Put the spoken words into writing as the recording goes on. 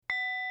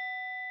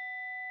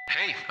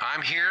Hey,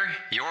 I'm here,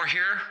 you're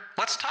here,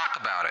 let's talk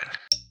about it.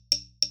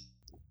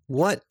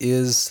 What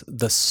is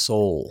the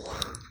soul?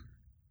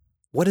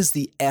 What is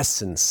the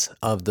essence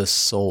of the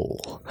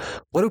soul?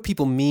 What do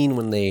people mean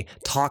when they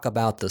talk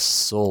about the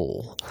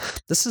soul?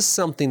 This is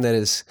something that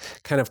has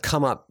kind of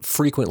come up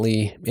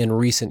frequently in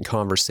recent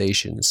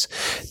conversations.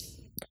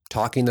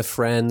 Talking to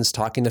friends,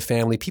 talking to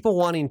family, people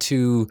wanting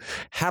to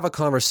have a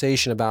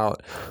conversation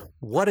about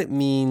what it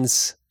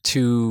means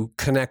to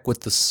connect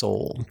with the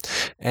soul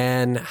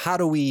and how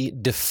do we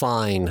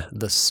define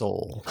the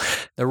soul.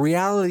 The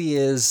reality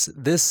is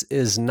this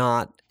is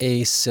not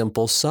a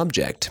simple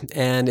subject,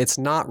 and it's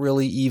not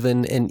really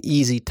even an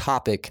easy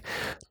topic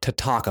to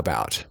talk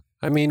about.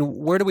 I mean,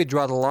 where do we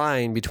draw the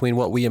line between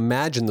what we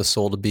imagine the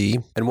soul to be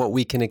and what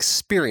we can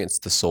experience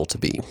the soul to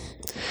be?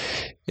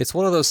 It's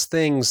one of those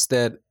things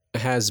that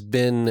has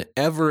been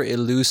ever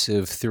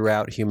elusive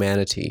throughout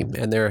humanity,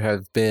 and there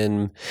have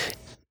been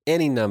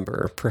any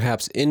number,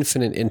 perhaps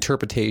infinite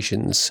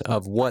interpretations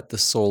of what the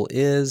soul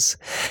is,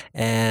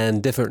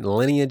 and different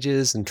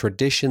lineages and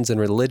traditions and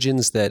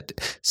religions that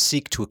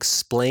seek to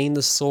explain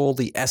the soul,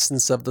 the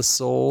essence of the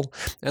soul.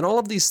 And all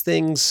of these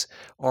things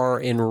are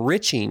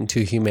enriching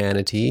to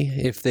humanity.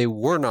 If they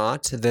were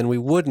not, then we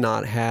would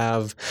not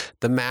have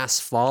the mass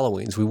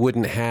followings. We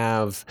wouldn't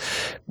have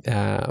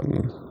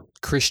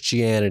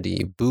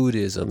Christianity,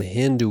 Buddhism,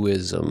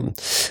 Hinduism,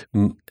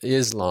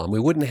 Islam. We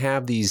wouldn't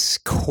have these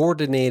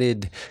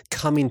coordinated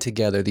coming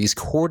together, these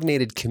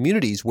coordinated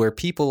communities where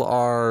people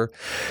are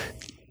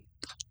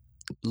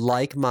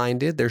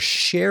like-minded, they're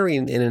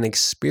sharing in an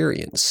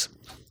experience.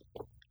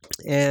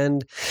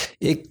 And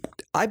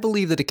I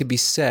believe that it could be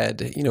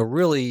said,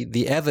 really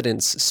the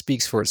evidence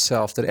speaks for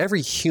itself, that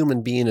every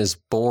human being is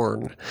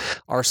born,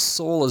 our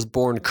soul is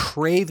born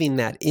craving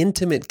that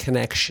intimate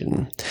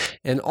connection,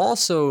 and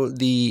also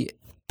the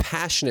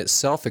passionate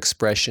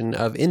self-expression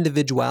of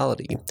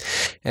individuality.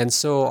 And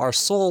so our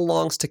soul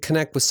longs to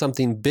connect with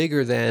something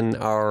bigger than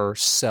our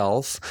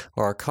self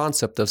or our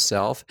concept of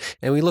self.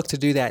 And we look to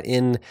do that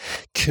in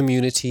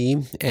community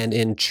and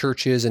in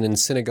churches and in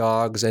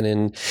synagogues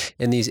and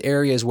in these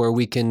areas where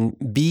we can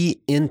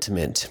be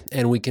intimate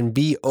and we can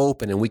be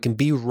open and we can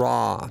be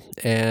raw.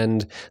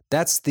 And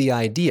that's the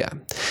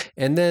idea.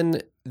 And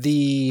then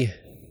the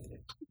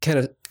kind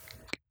of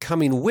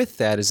coming with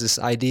that is this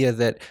idea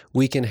that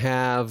we can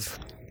have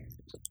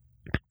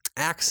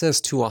access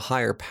to a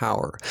higher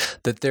power,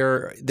 that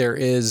there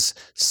is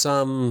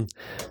some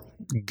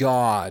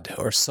God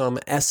or some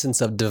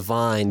essence of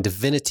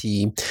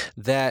divinity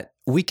that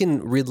we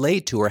can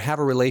relate to or have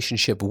a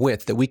relationship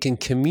with, that we can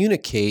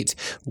communicate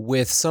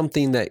with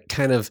something that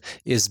kind of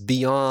is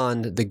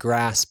beyond the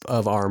grasp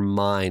of our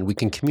mind. We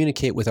can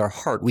communicate with our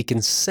heart. We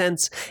can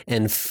sense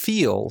and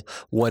feel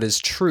what is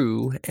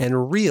true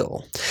and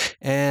real.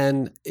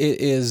 And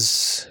it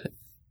is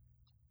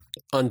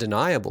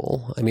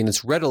undeniable. I mean,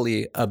 it's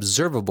readily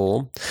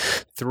observable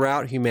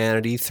throughout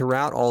humanity,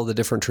 throughout all the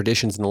different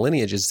traditions and the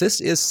lineages. This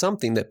is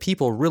something that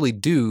people really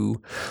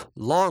do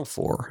long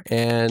for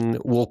and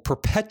will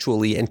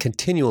perpetually and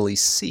continually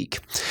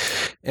seek.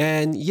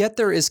 And yet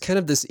there is kind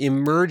of this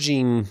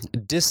emerging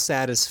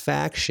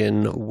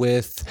dissatisfaction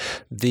with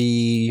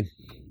the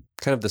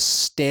kind of the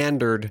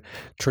standard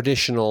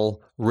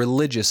traditional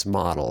religious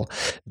model,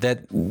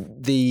 that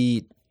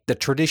the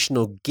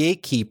traditional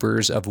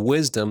gatekeepers of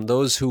wisdom,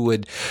 those who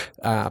would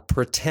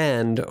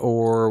pretend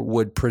or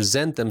would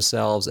present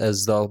themselves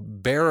as the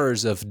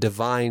bearers of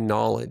divine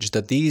knowledge,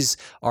 that these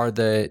are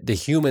the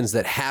humans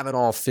that have it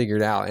all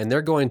figured out, and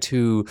they're going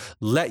to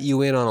let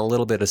you in on a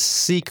little bit of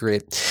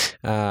secret,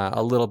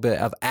 a little bit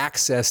of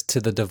access to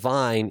the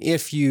divine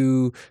if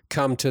you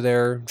come to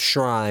their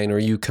shrine or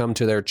you come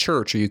to their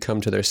church or you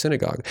come to their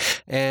synagogue.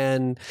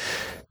 And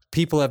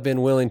people have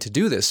been willing to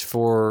do this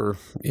for,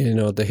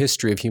 the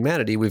history of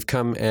humanity. We've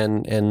come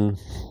and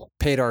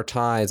paid our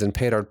tithes and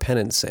paid our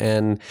penance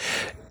and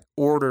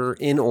we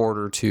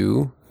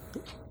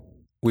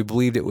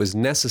believed it was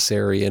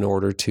necessary in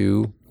order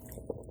to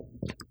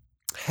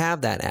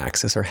have that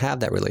access or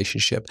have that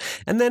relationship.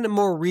 And then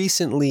more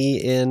recently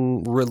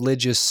in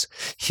religious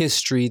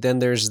history, then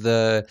there's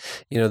that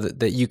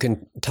you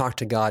can talk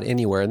to God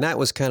anywhere. And that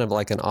was kind of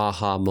like an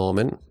aha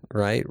moment,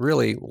 right?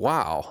 Really,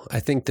 wow. I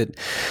think that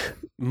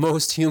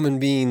most human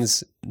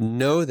beings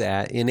know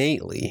that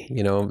innately.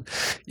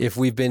 If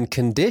we've been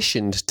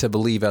conditioned to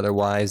believe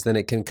otherwise, then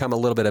it can come a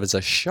little bit as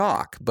a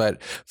shock.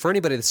 But for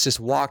anybody that's just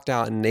walked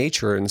out in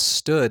nature and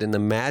stood in the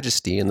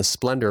majesty and the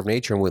splendor of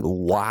nature and went,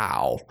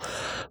 wow,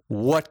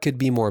 what could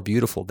be more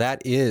beautiful?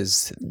 That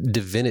is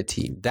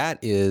divinity. That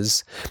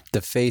is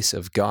the face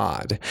of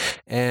God.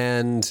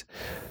 And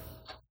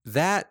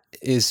that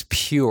is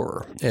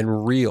pure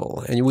and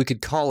real. And we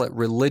could call it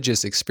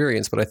religious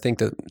experience, but I think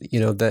that,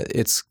 that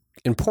it's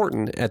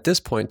important at this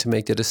point to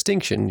make the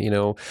distinction,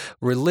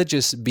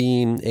 religious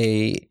being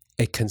a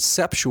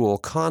conceptual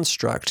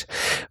construct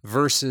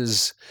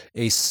versus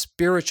a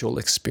spiritual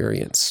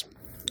experience.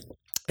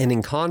 And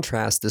in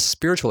contrast, the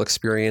spiritual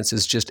experience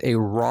is just a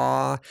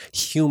raw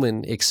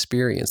human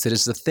experience. It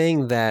is the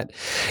thing that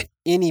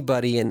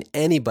anybody and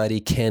anybody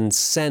can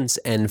sense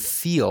and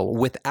feel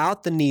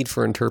without the need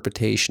for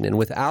interpretation and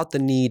without the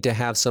need to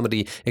have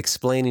somebody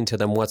explaining to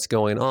them what's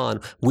going on.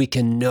 We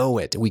can know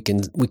it. We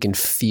can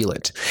feel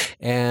it.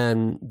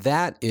 And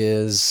that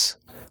is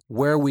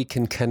where we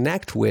can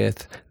connect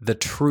with the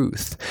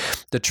truth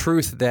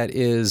that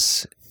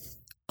is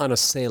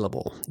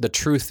unassailable, the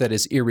truth that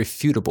is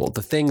irrefutable,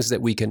 the things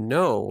that we can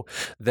know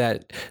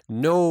that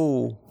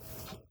no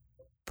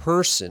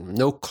person,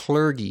 no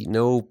clergy,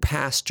 no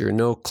pastor,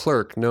 no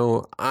clerk,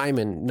 no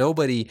imam,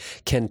 nobody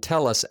can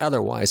tell us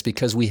otherwise,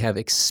 because we have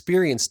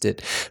experienced it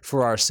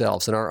for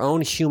ourselves in our own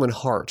human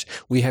heart.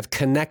 We have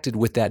connected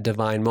with that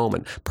divine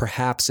moment,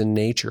 perhaps in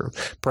nature,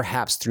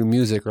 perhaps through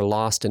music or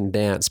lost in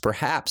dance,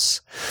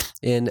 perhaps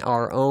in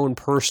our own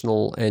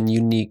personal and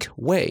unique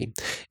way.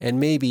 And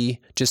maybe,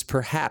 just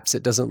perhaps,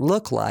 it doesn't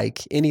look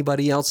like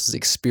anybody else's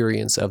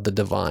experience of the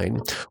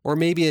divine, or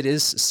maybe it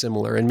is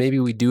similar, and maybe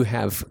we do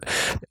have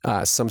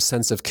some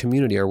sense of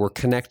community, or we're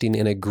connecting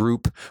in a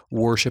group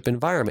worship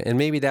environment. And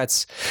maybe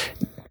that's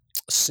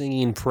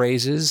singing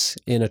praises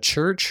in a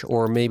church,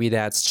 or maybe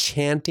that's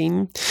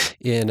chanting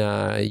in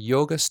a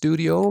yoga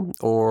studio,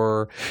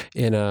 or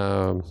in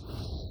a,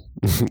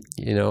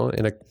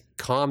 in a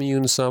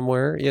commune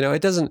somewhere.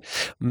 It doesn't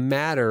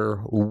matter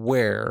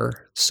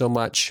where so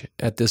much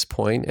at this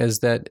point as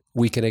that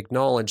we can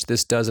acknowledge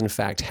this does in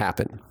fact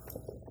happen.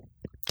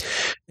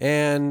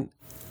 And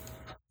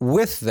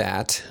with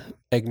that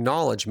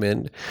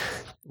acknowledgement,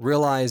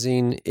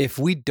 realizing if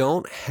we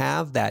don't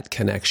have that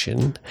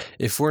connection,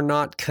 if we're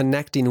not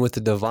connecting with the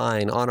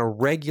divine on a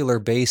regular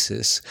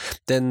basis,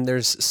 then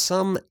there's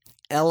some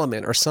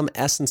element or some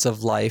essence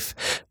of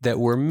life that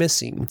we're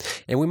missing.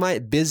 And we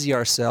might busy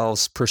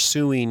ourselves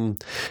pursuing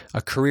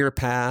a career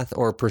path,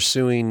 or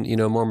pursuing,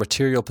 more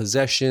material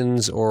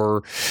possessions,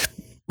 or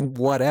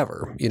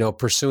whatever,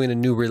 pursuing a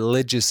new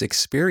religious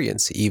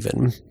experience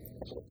even.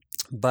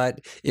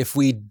 But if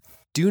we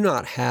do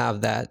not have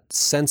that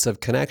sense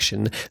of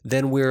connection,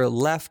 then we're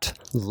left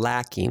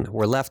lacking,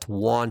 we're left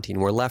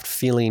wanting, we're left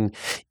feeling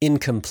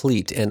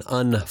incomplete and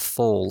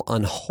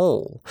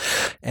unwhole.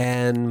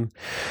 And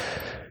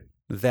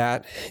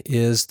that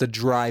is the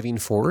driving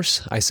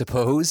force, I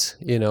suppose,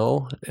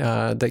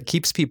 that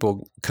keeps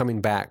people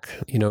coming back,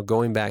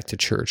 going back to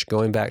church,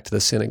 going back to the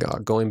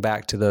synagogue, going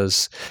back to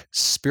those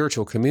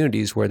spiritual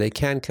communities where they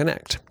can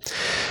connect.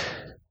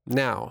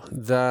 Now,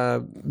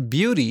 the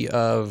beauty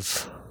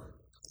of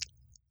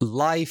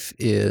life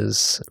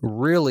is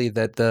really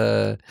that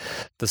the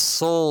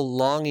soul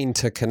longing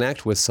to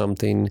connect with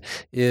something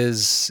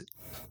is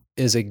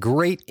a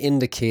great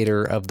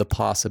indicator of the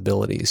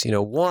possibilities.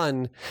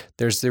 One,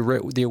 there's the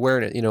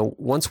awareness.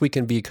 Once we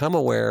can become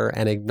aware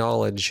and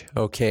acknowledge,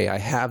 okay, I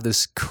have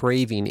this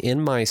craving in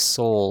my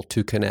soul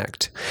to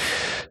connect,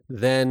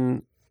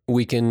 then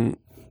we can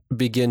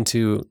begin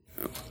to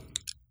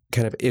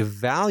kind of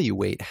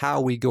evaluate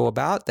how we go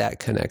about that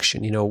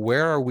connection.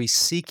 Where are we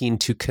seeking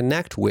to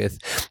connect with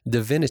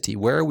divinity?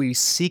 Where are we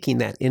seeking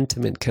that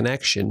intimate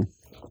connection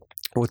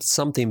with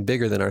something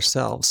bigger than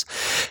ourselves?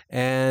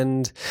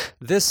 And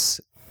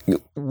this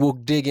we'll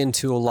dig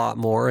into a lot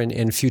more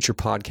in future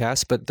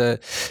podcasts, but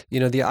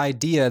the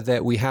idea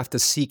that we have to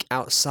seek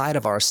outside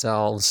of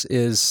ourselves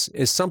is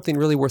something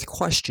really worth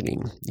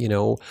questioning.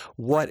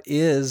 What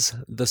is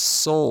the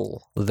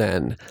soul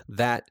then?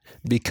 That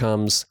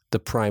becomes the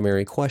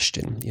primary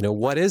question.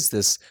 What is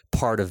this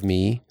part of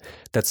me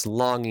that's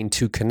longing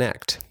to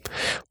connect?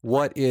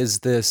 What is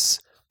this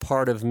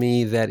part of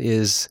me that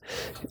is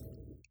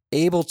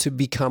able to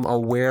become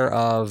aware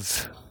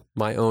of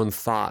my own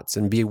thoughts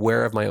and be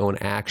aware of my own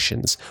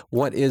actions?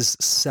 What is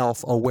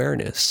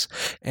self-awareness?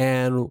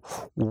 And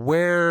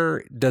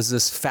where does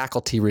this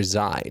faculty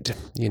reside?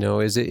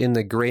 Is it in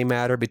the gray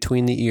matter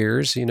between the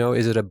ears?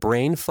 Is it a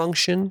brain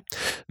function,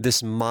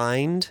 this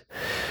mind?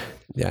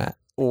 Yeah.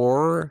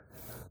 Or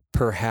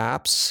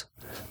perhaps,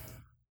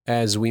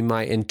 as we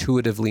might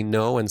intuitively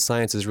know, and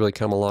science has really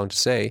come along to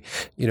say,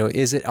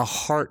 is it a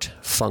heart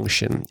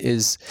function?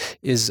 Is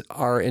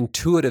our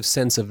intuitive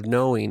sense of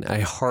knowing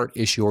a heart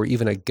issue, or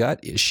even a gut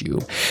issue?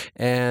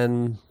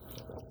 And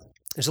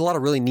there's a lot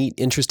of really neat,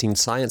 interesting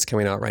science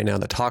coming out right now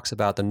that talks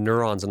about the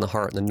neurons in the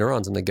heart and the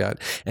neurons in the gut,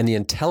 and the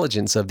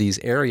intelligence of these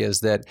areas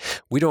that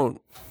we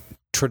don't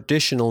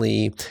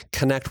traditionally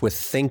connect with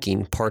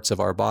thinking parts of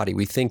our body.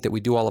 We think that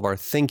we do all of our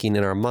thinking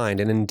in our mind,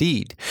 and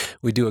indeed,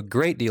 we do a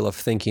great deal of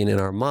thinking in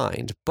our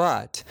mind,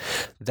 but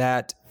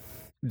that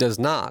does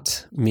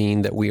not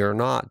mean that we are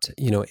not,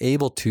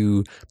 able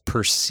to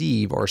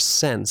perceive or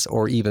sense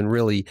or even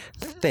really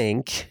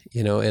think,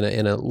 in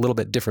a little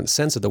bit different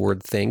sense of the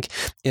word think,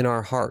 in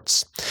our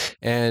hearts.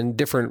 And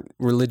different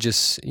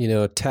religious,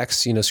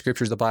 texts,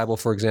 scriptures, the Bible,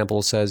 for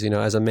example, says,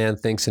 as a man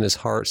thinks in his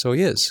heart, so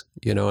he is,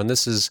 and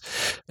this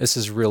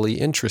is really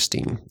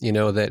interesting,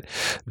 that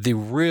the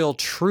real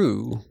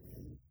true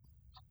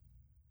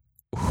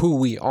who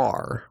we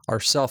are, our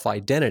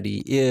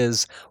self-identity,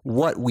 is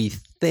what we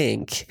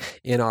think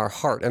in our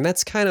heart. And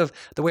that's kind of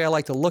the way I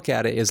like to look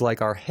at it, is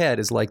like our head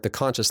is like the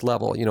conscious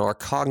level. Our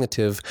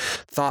cognitive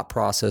thought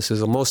process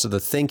is most of the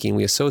thinking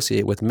we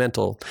associate with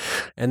mental.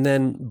 And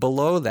then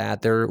below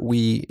that,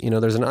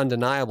 there's an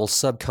undeniable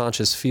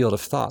subconscious field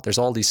of thought. There's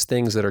all these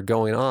things that are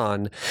going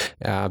on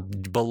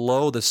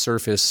below the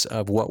surface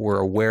of what we're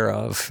aware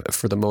of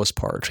for the most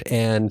part.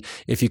 And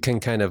if you can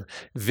kind of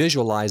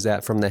visualize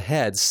that from the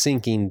head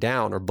sinking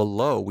down, or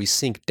below, we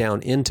sink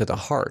down into the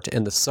heart,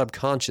 and the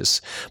subconscious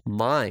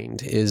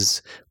mind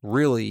is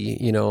really,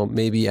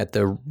 maybe at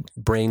the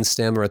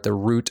brainstem or at the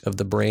root of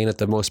the brain, at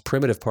the most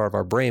primitive part of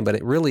our brain, but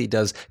it really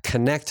does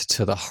connect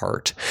to the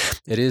heart.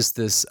 It is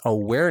this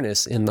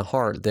awareness in the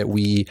heart that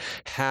we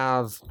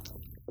have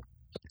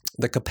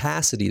the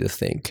capacity to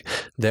think,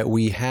 that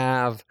we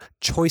have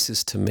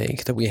choices to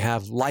make, that we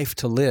have life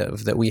to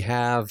live, that we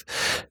have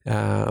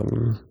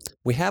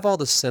all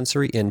the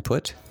sensory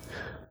input.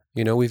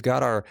 We've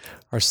got our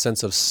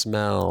sense of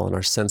smell and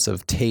our sense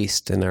of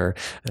taste and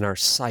our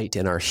sight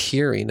and our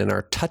hearing and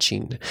our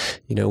touching.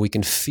 We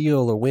can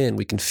feel the wind,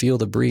 we can feel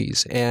the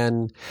breeze.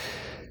 And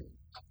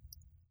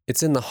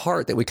it's in the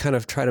heart that we kind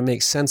of try to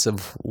make sense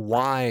of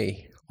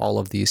why all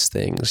of these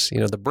things.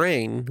 The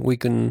brain, we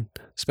can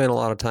spend a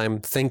lot of time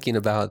thinking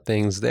about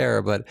things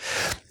there, but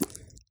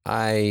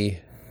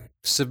I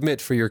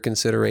submit for your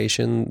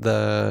consideration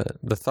the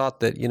thought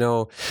that,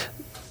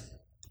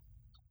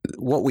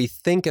 what we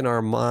think in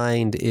our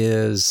mind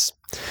is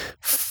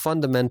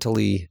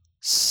fundamentally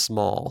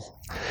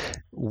small.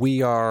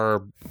 We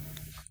are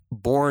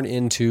born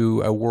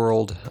into a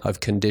world of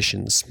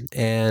conditions,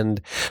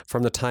 and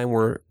from the time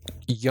we're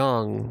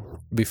young,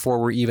 before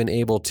we're even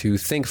able to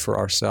think for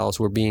ourselves,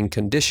 we're being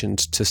conditioned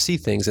to see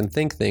things and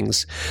think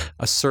things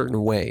a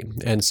certain way.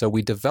 And so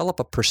we develop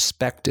a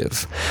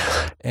perspective,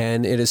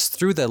 and it is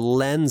through the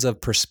lens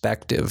of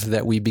perspective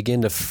that we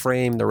begin to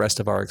frame the rest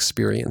of our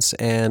experience.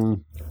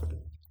 And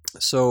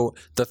so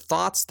the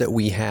thoughts that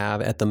we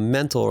have at the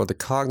mental or the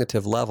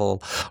cognitive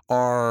level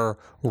are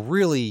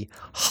really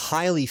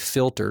highly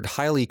filtered,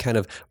 highly kind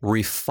of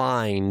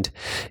refined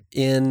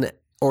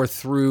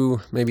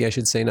through, maybe I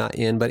should say not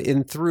in, but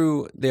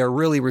they are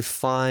really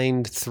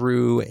refined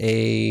through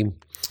a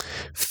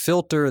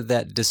filter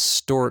that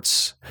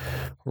distorts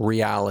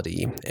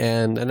reality.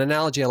 And an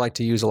analogy I like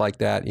to use like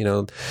that,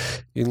 you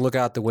can look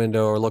out the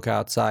window or look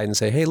outside and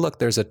say, hey, look,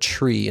 there's a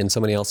tree, and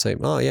somebody else say,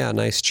 oh yeah,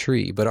 nice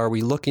tree. But are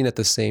we looking at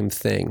the same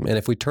thing? And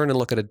if we turn and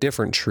look at a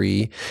different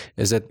tree,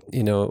 is that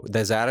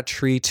a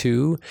tree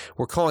too?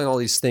 We're calling all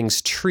these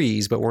things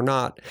trees, but we're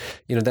not,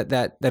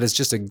 that is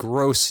just a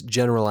gross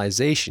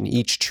generalization.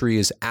 Each tree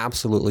is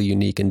absolutely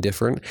unique and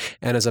different.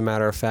 And as a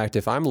matter of fact,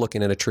 if I'm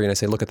looking at a tree and I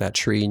say, look at that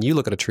tree, and you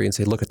look at a tree and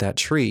say, look at that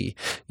tree,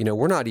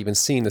 we're not even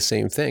seeing the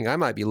same thing. I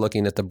might be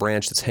looking at the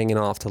branch that's hanging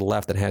off to the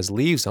left that has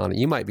leaves on it.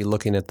 You might be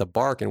looking at the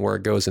bark and where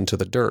it goes into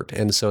the dirt.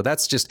 And so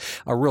that's just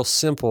a real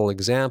simple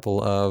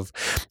example of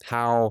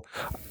how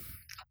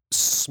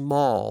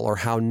small or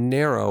how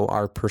narrow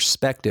our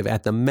perspective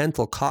at the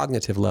mental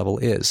cognitive level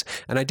is.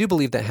 And I do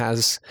believe that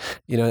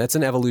that's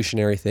an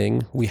evolutionary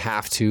thing. We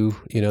have to,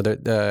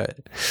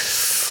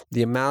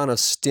 the amount of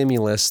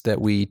stimulus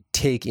that we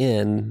take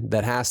in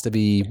that has to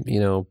be,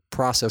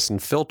 processed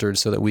and filtered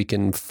so that we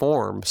can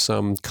form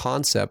some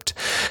concept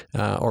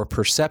or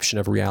perception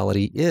of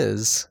reality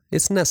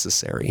it's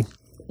necessary.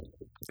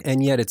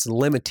 And yet it's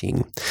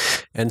limiting.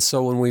 And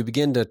so when we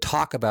begin to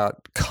talk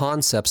about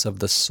concepts of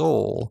the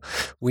soul,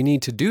 we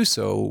need to do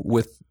so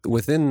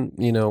within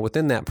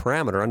that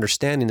parameter,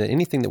 understanding that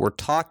anything that we're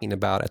talking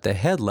about at the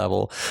head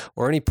level,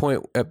 or any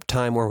point of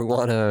time where we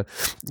want to,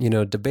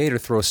 debate or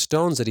throw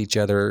stones at each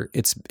other,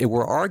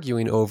 we're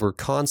arguing over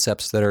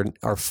concepts that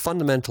are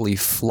fundamentally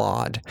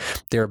flawed.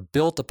 They're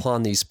built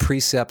upon these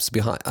precepts,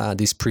 behind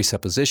these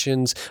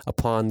presuppositions,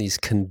 upon these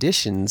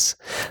conditions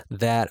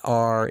that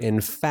are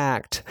in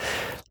fact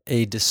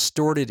a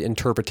distorted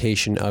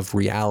interpretation of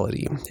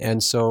reality.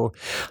 And so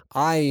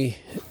I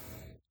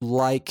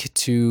like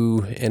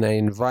to, and I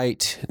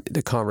invite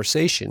the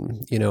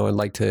conversation, I'd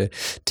like to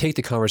take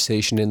the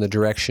conversation in the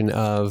direction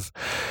of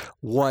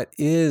what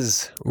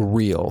is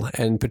real.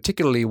 And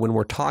particularly when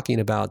we're talking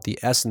about the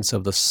essence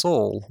of the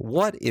soul,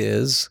 what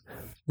is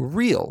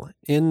real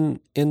in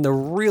the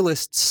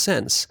realest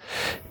sense?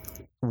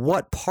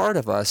 What part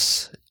of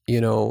us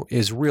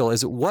is real?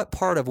 Is it what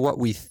part of what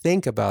we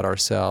think about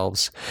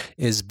ourselves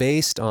is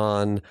based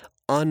on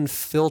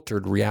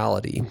unfiltered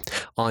reality,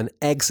 on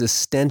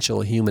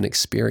existential human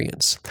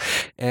experience?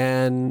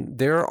 And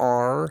there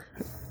are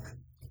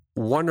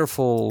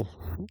wonderful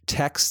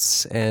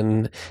texts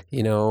and,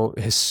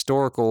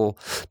 historical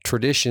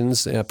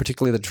traditions,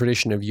 particularly the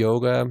tradition of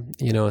yoga,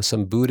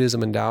 some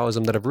Buddhism and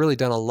Taoism that have really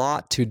done a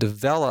lot to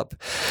develop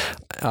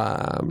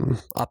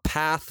a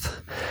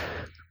path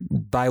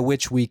by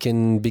which we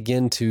can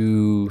begin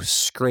to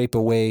scrape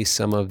away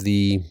some of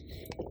the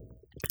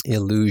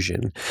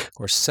illusion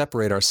or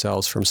separate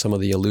ourselves from some of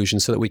the illusion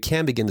so that we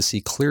can begin to see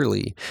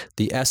clearly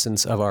the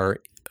essence of our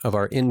of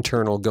our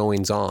internal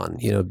goings on,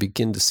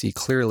 begin to see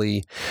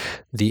clearly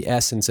the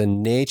essence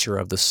and nature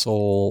of the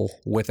soul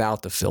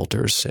without the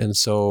filters. And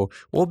so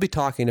we'll be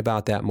talking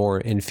about that more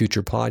in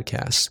future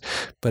podcasts.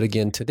 But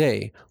again,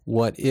 today,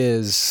 what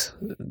is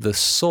the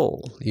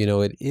soul?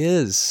 It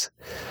is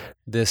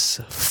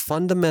this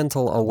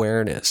fundamental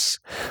awareness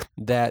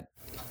that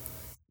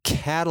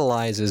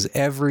catalyzes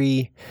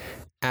every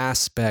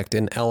aspect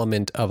and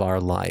element of our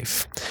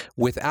life.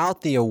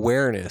 Without the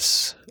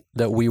awareness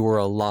that we were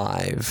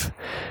alive,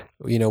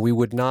 we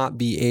would not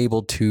be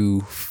able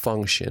to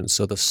function.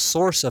 So the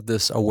source of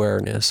this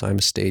awareness, I'm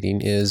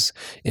stating, is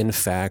in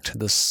fact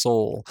the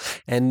soul.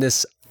 And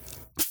this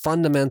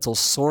fundamental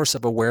source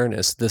of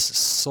awareness, this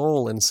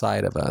soul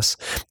inside of us,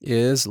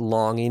 is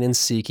longing and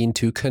seeking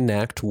to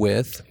connect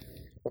with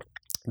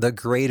the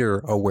greater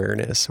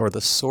awareness, or the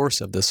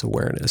source of this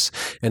awareness.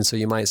 And so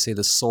you might say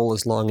the soul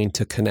is longing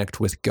to connect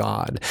with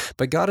God.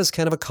 But God is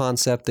kind of a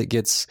concept that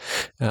gets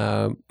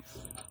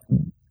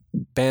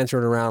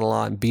bantered around a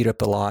lot and beat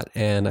up a lot,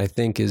 and I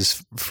think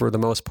is, for the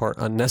most part,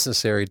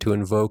 unnecessary to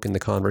invoke in the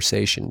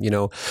conversation.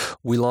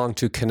 We long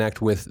to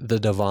connect with the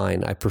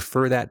divine. I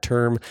prefer that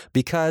term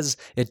because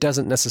it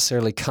doesn't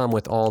necessarily come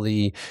with all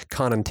the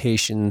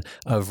connotation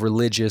of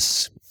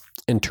religious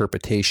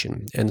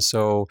interpretation. And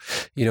so,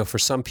 for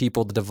some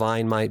people, the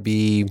divine might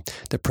be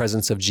the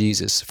presence of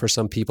Jesus. For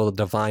some people, the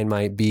divine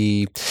might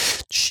be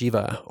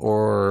Shiva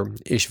or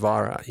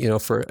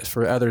Ishvara.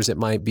 For others, it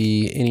might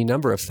be any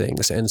number of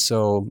things. And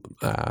so,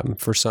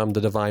 for some,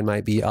 the divine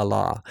might be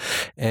Allah.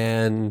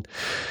 And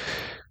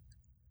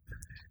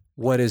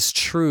what is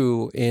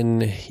true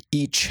in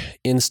each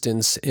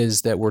instance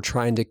is that we're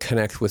trying to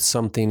connect with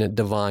something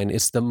divine.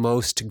 It's the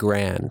most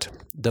grand,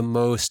 the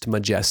most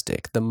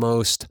majestic, the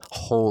most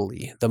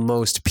holy, the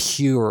most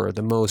pure,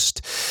 the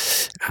most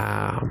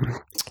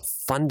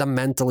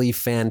fundamentally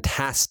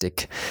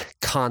fantastic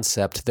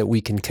concept that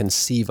we can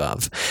conceive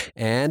of.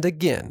 And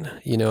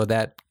again,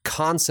 that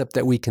concept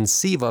that we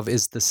conceive of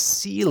is the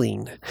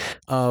ceiling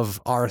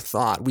of our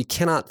thought. We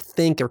cannot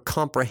think or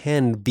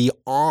comprehend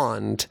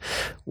beyond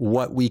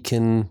what we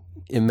can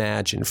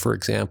imagine, for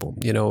example.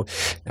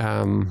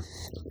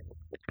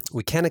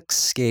 We can't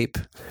escape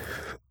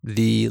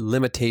the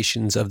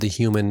limitations of the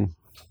human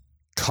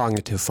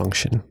cognitive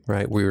function,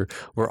 right? We're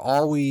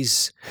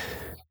always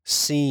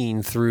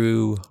seeing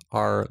through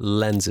our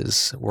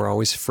lenses. We're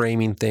always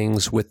framing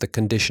things with the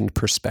conditioned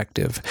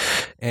perspective.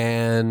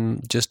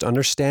 And just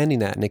understanding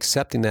that and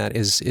accepting that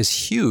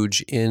is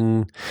huge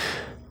in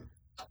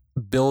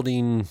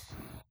building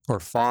or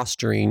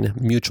fostering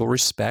mutual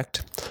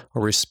respect,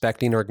 or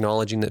respecting or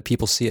acknowledging that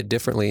people see it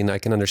differently. And I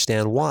can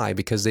understand why,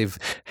 because they've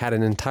had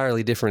an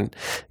entirely different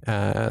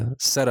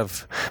set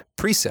of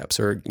precepts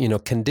or,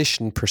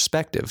 conditioned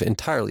perspective,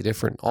 entirely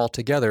different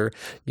altogether,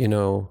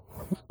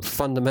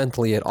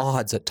 fundamentally at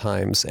odds at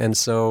times. And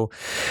so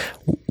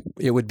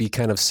it would be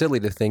kind of silly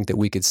to think that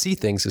we could see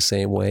things the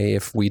same way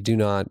if we do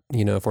not,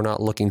 if we're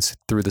not looking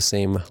through the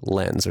same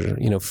lens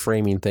or,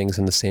 framing things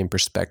in the same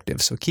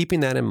perspective. So keeping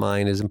that in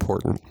mind is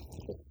important.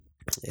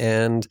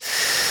 And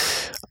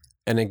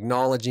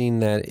acknowledging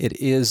that it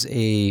is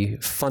a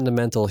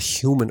fundamental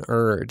human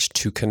urge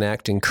to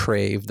connect and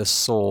crave. The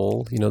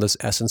soul, this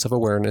essence of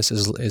awareness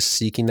is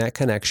seeking that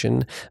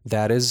connection.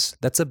 That's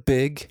a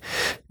big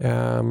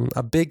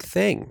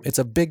thing. It's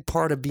a big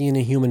part of being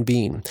a human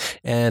being.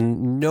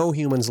 And no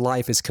human's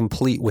life is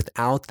complete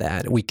without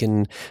that. We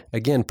can,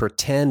 again,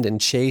 pretend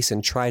and chase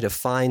and try to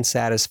find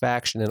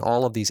satisfaction in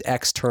all of these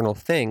external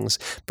things.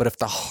 But if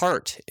the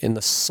heart and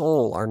the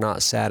soul are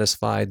not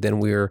satisfied, then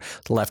we're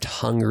left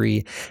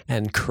hungry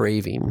and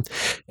craving,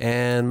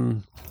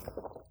 and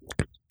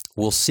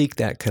we'll seek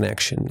that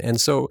connection. And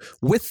so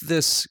with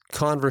this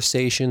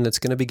conversation that's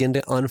going to begin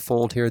to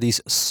unfold here, these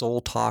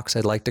soul talks,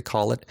 I'd like to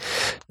call it,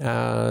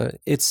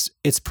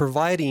 it's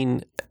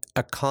providing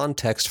a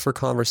context for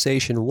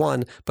conversation,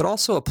 one, but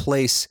also a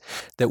place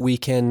that we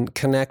can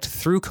connect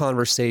through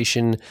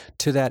conversation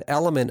to that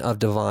element of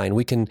divine.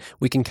 We can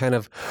kind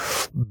of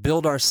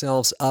build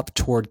ourselves up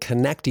toward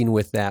connecting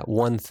with that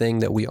one thing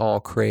that we all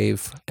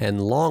crave and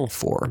long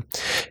for.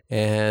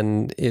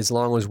 And as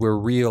long as we're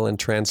real and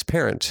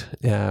transparent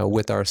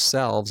with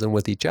ourselves and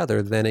with each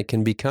other, then it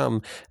can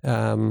become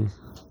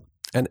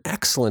an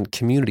excellent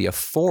community, a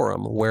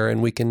forum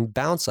wherein we can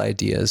bounce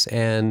ideas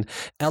and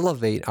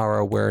elevate our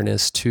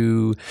awareness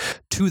to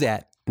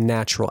that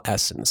natural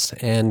essence,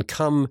 and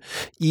come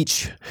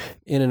each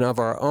in and of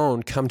our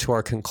own, come to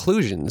our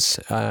conclusions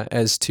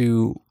as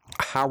to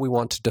how we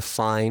want to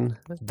define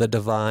the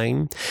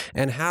divine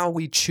and how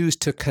we choose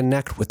to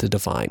connect with the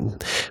divine,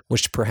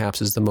 which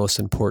perhaps is the most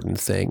important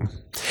thing.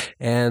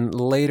 And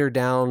later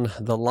down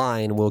the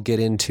line, we'll get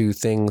into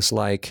things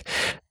like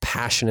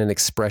passion and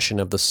expression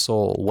of the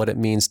soul, what it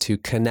means to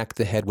connect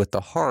the head with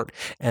the heart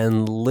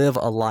and live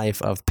a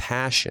life of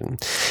passion,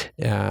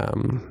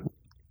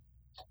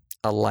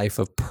 a life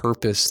of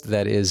purpose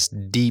that is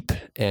deep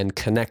and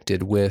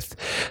connected with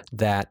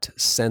that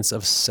sense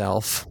of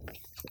self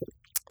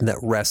that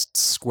rests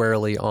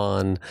squarely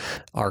on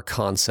our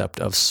concept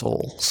of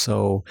soul.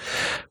 So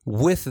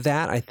with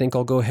that, I think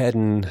I'll go ahead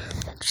and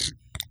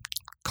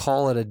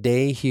call it a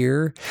day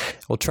here.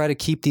 We'll try to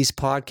keep these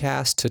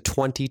podcasts to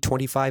 20,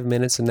 25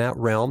 minutes in that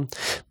realm,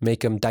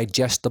 make them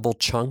digestible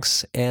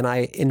chunks, and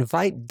I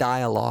invite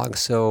dialogue.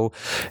 So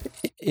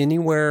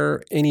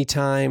anywhere,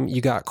 anytime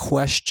you got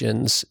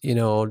questions,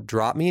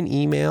 drop me an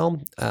email,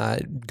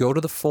 go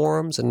to the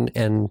forums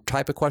and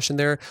type a question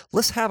there.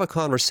 Let's have a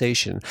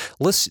conversation.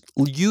 Let's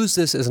use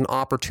this as an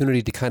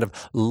opportunity to kind of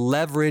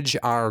leverage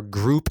our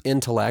group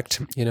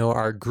intellect,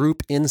 our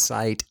group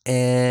insight,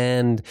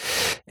 and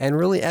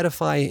really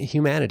edify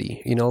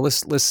humanity.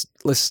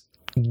 Let's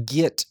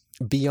get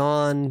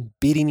beyond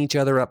beating each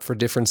other up for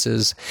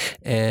differences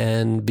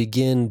and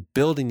begin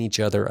building each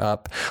other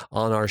up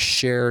on our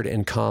shared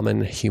and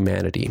common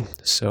humanity.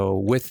 So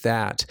with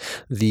that,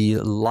 the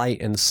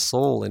light and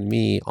soul in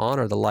me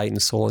honor the light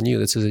and soul in you.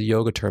 This is a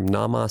yoga term,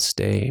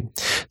 namaste.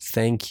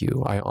 Thank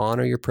you. I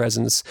honor your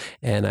presence,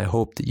 and I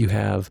hope that you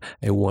have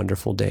a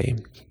wonderful day.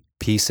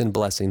 Peace and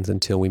blessings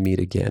until we meet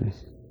again.